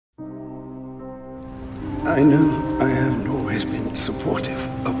I know I haven't always been supportive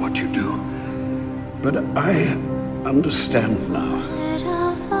of what you do, but I understand now.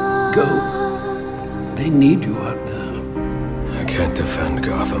 Go. They need you out there. I can't defend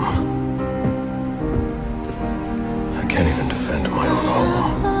Gotham. I can't even defend my own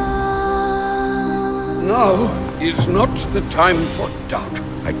home. Now is not the time for doubt.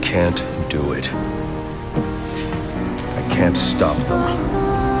 I can't do it. I can't stop them.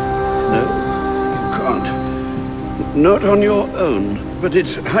 No, you can't. Not on your own, but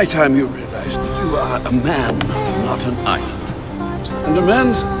it's high time you realize that you are a man, not an island. And a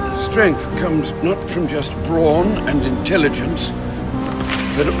man's strength comes not from just brawn and intelligence,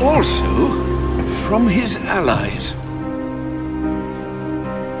 but also from his allies.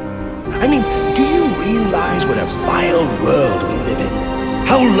 I mean, do you realize what a vile world we live in?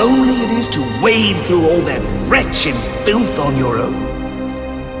 How lonely it is to wade through all that wretched filth on your own?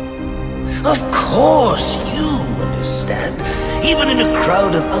 Of course, you understand. Even in a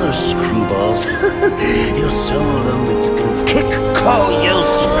crowd of other screwballs, you're so alone that you can kick, call, yell,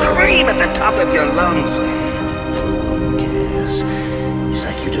 scream at the top of your lungs. No one cares. It's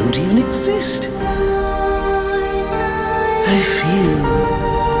like you don't even exist.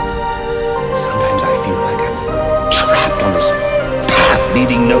 Sometimes I feel like I'm trapped on this path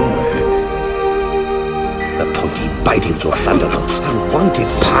leading nowhere. The pointy, bitey little thunderbolts, unwanted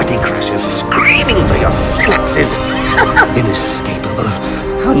party crashers screaming through your synapses. Inescapable,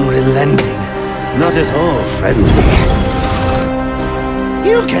 unrelenting, not at all friendly.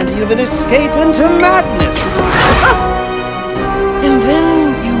 You can't even escape into madness. And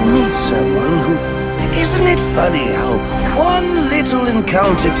then you meet someone who... Isn't it funny how one little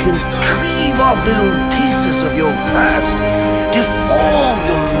encounter can cleave off little pieces of your past, deform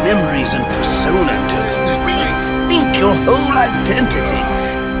your memories and persona to rethink your whole identity?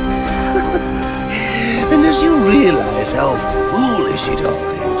 And as you realize how foolish it all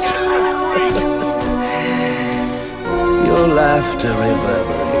is, your laughter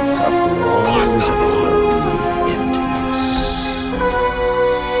reverberates off the walls of your own emptiness.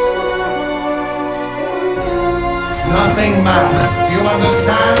 Nothing matters, do you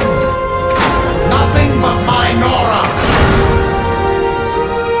understand? Nothing but my Nora!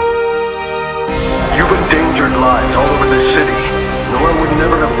 You've endangered lives all over this city. Nora would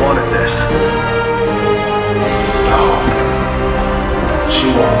never have wanted this. No. She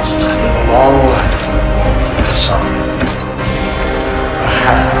wants us to live a long life in the warmth of the sun. Her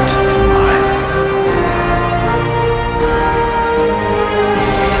hand in mine.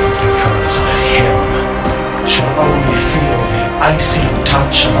 Because of him, she'll only feel the icy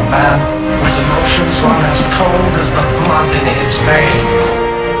touch of a man whose emotions run as cold as the blood in his veins.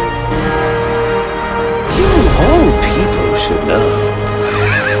 You of all people should know.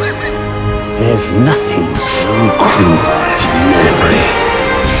 There's nothing so cruel as memory.